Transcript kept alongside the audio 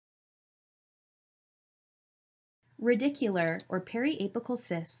Radicular or periapical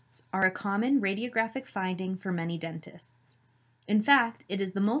cysts are a common radiographic finding for many dentists. In fact, it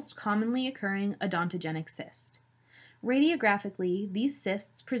is the most commonly occurring odontogenic cyst. Radiographically, these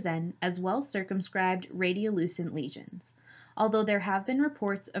cysts present as well-circumscribed radiolucent lesions, although there have been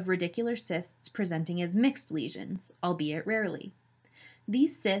reports of radicular cysts presenting as mixed lesions, albeit rarely.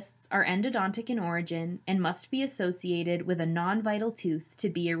 These cysts are endodontic in origin and must be associated with a non-vital tooth to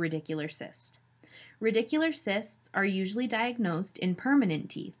be a radicular cyst. Radicular cysts are usually diagnosed in permanent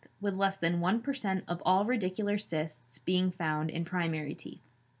teeth, with less than 1% of all radicular cysts being found in primary teeth.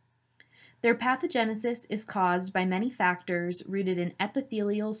 Their pathogenesis is caused by many factors rooted in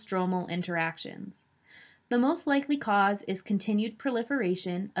epithelial stromal interactions. The most likely cause is continued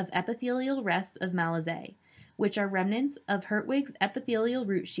proliferation of epithelial rests of Malaise, which are remnants of Hertwig's epithelial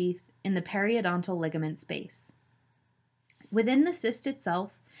root sheath in the periodontal ligament space. Within the cyst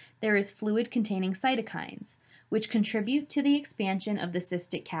itself, there is fluid containing cytokines, which contribute to the expansion of the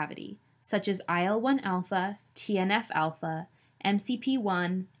cystic cavity, such as IL-1 alpha, TNF alpha,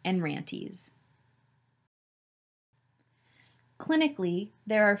 MCP1, and RANTES. Clinically,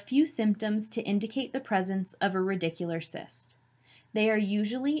 there are few symptoms to indicate the presence of a radicular cyst. They are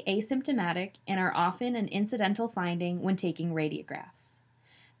usually asymptomatic and are often an incidental finding when taking radiographs.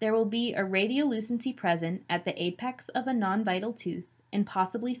 There will be a radiolucency present at the apex of a non-vital tooth and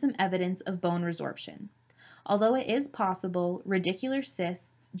possibly some evidence of bone resorption. Although it is possible, radicular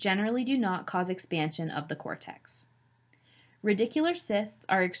cysts generally do not cause expansion of the cortex. Radicular cysts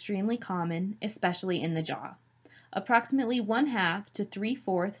are extremely common, especially in the jaw. Approximately 1/2 to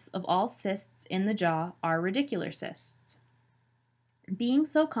 3/4 of all cysts in the jaw are radicular cysts. Being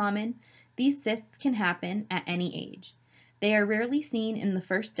so common, these cysts can happen at any age. They are rarely seen in the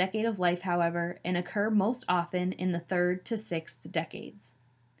first decade of life, however, and occur most often in the 3rd to 6th decades.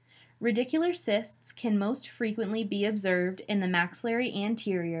 Radicular cysts can most frequently be observed in the maxillary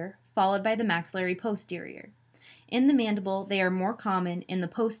anterior, followed by the maxillary posterior. In the mandible, they are more common in the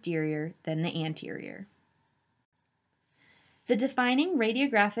posterior than the anterior. The defining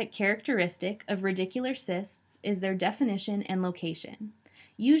radiographic characteristic of radicular cysts is their definition and location.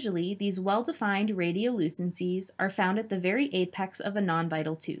 Usually, these well-defined radiolucencies are found at the very apex of a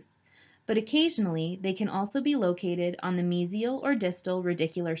non-vital tooth, but occasionally they can also be located on the mesial or distal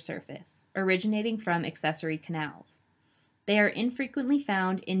radicular surface, originating from accessory canals. They are infrequently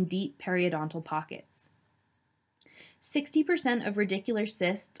found in deep periodontal pockets. 60% of radicular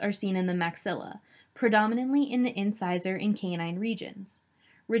cysts are seen in the maxilla, predominantly in the incisor and canine regions.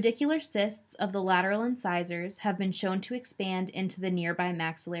 Radicular cysts of the lateral incisors have been shown to expand into the nearby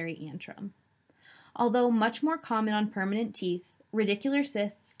maxillary antrum. Although much more common on permanent teeth, radicular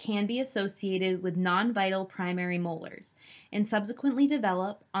cysts can be associated with non-vital primary molars and subsequently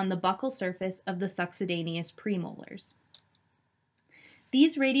develop on the buccal surface of the succedaneous premolars.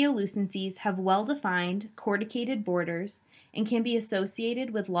 These radiolucencies have well-defined corticated borders and can be associated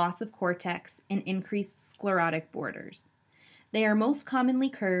with loss of cortex and increased sclerotic borders. They are most commonly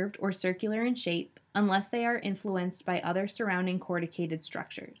curved or circular in shape unless they are influenced by other surrounding corticated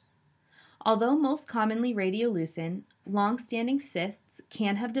structures. Although most commonly radiolucent, long-standing cysts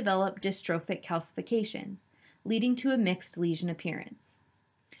can have developed dystrophic calcifications, leading to a mixed lesion appearance.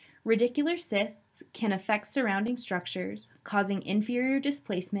 Radicular cysts can affect surrounding structures, causing inferior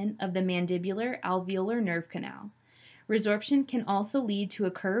displacement of the mandibular alveolar nerve canal. Resorption can also lead to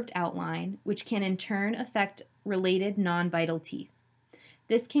a curved outline, which can in turn affect related non-vital teeth.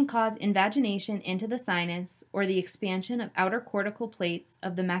 This can cause invagination into the sinus or the expansion of outer cortical plates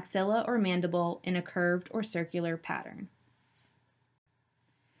of the maxilla or mandible in a curved or circular pattern.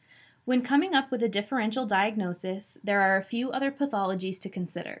 When coming up with a differential diagnosis, there are a few other pathologies to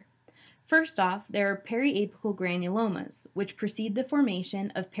consider. First off, there are periapical granulomas, which precede the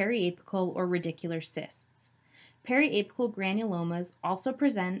formation of periapical or radicular cysts. Periapical granulomas also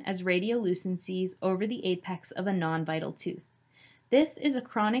present as radiolucencies over the apex of a non-vital tooth. This is a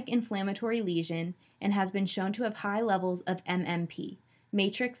chronic inflammatory lesion and has been shown to have high levels of MMP,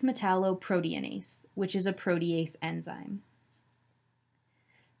 matrix metalloproteinase, which is a protease enzyme.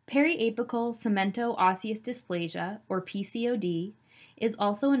 Periapical cemento-osseous dysplasia, or PCOD, is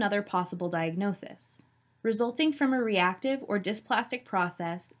also another possible diagnosis. Resulting from a reactive or dysplastic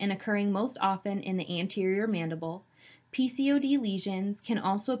process and occurring most often in the anterior mandible, PCOD lesions can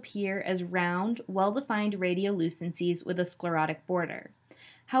also appear as round, well-defined radiolucencies with a sclerotic border.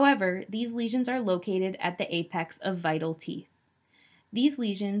 However, these lesions are located at the apex of vital teeth. These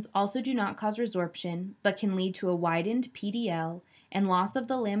lesions also do not cause resorption, but can lead to a widened PDL and loss of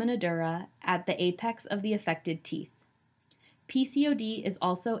the lamina dura at the apex of the affected teeth. PCOD is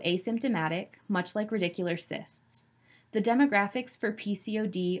also asymptomatic, much like radicular cysts. The demographics for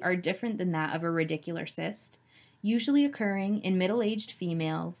PCOD are different than that of a radicular cyst, usually occurring in middle-aged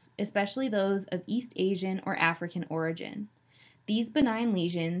females, especially those of East Asian or African origin. These benign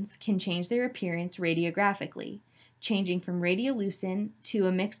lesions can change their appearance radiographically, changing from radiolucent to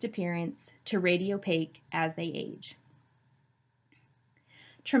a mixed appearance to radiopaque as they age.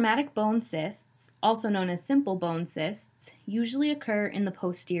 Traumatic bone cysts, also known as simple bone cysts, usually occur in the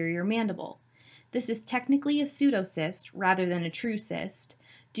posterior mandible. This is technically a pseudocyst rather than a true cyst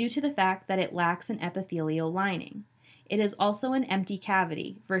due to the fact that it lacks an epithelial lining. It is also an empty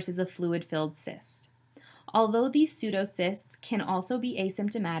cavity versus a fluid-filled cyst. Although these pseudocysts can also be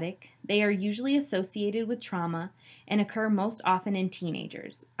asymptomatic, they are usually associated with trauma and occur most often in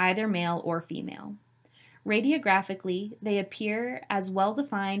teenagers, either male or female. Radiographically, they appear as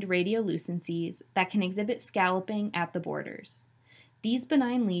well-defined radiolucencies that can exhibit scalloping at the borders. These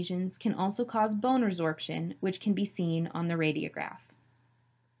benign lesions can also cause bone resorption, which can be seen on the radiograph.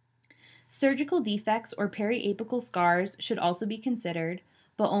 Surgical defects or periapical scars should also be considered,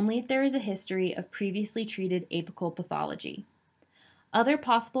 but only if there is a history of previously treated apical pathology. Other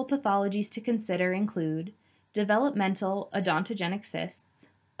possible pathologies to consider include developmental odontogenic cysts,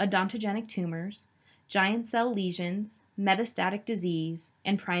 odontogenic tumors, giant cell lesions, metastatic disease,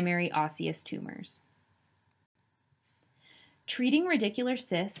 and primary osseous tumors. Treating radicular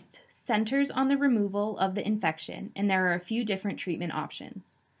cysts centers on the removal of the infection, and there are a few different treatment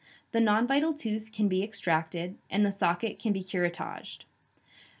options. The non-vital tooth can be extracted, and the socket can be curettaged.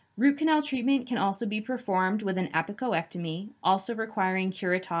 Root canal treatment can also be performed with an apicoectomy, also requiring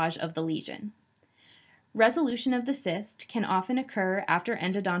curettage of the lesion. Resolution of the cyst can often occur after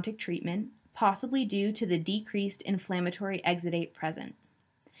endodontic treatment, possibly due to the decreased inflammatory exudate present.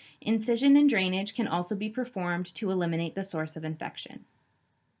 Incision and drainage can also be performed to eliminate the source of infection.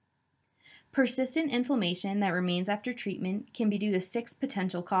 Persistent inflammation that remains after treatment can be due to 6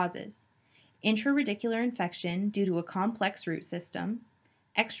 potential causes: intraradicular infection due to a complex root system,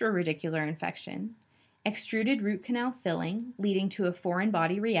 extraradicular infection, extruded root canal filling leading to a foreign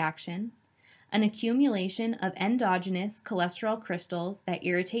body reaction, an accumulation of endogenous cholesterol crystals that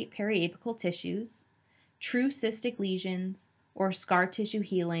irritate periapical tissues, true cystic lesions, or scar tissue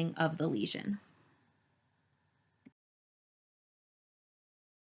healing of the lesion.